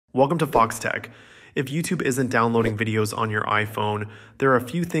Welcome to Foxtecc. If YouTube isn't downloading videos on your iPhone, there are a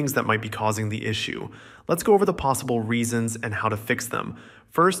few things that might be causing the issue. Let's go over the possible reasons and how to fix them.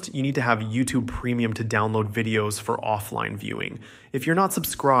 First, you need to have YouTube Premium to download videos for offline viewing. If you're not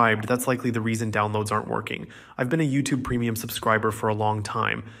subscribed, that's likely the reason downloads aren't working. I've been a YouTube Premium subscriber for a long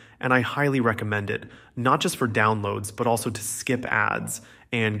time, and I highly recommend it, not just for downloads, but also to skip ads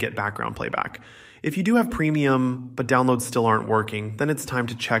and get background playback. If you do have Premium, but downloads still aren't working, then it's time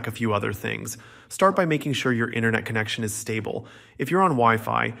to check a few other things. Start by making sure your internet connection is stable. If you're on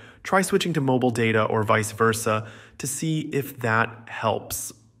Wi-Fi, try switching to mobile data or vice versa to see if that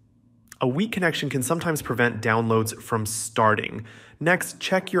helps. A weak connection can sometimes prevent downloads from starting. Next,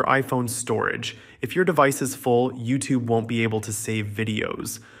 check your iPhone's storage. If your device is full, YouTube won't be able to save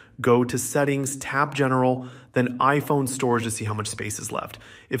videos. Go to Settings, tap General, then iPhone Storage to see how much space is left.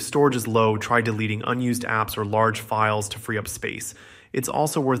 If storage is low, try deleting unused apps or large files to free up space. It's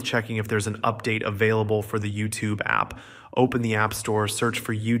also worth checking if there's an update available for the YouTube app. Open the App Store, search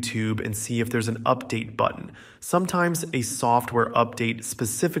for YouTube, and see if there's an update button. Sometimes a software update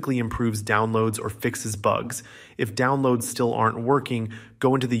specifically improves downloads or fixes bugs. If downloads still aren't working,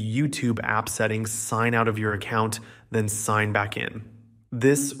 go into the YouTube app settings, sign out of your account, then sign back in.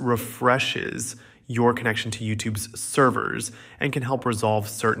 This refreshes your connection to YouTube's servers and can help resolve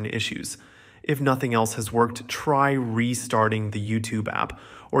certain issues. If nothing else has worked, try restarting the YouTube app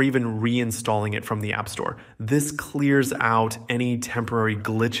or even reinstalling it from the App Store. This clears out any temporary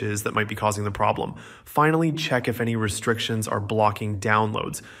glitches that might be causing the problem. Finally, check if any restrictions are blocking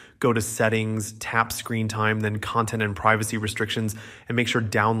downloads. Go to Settings, tap Screen Time, then Content and Privacy Restrictions, and make sure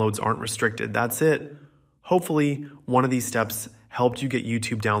downloads aren't restricted. That's it. Hopefully, one of these steps helped you get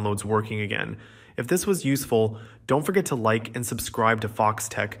YouTube downloads working again. If this was useful, don't forget to like and subscribe to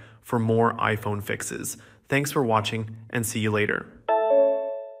Foxtecc for more iPhone fixes. Thanks for watching, and see you later.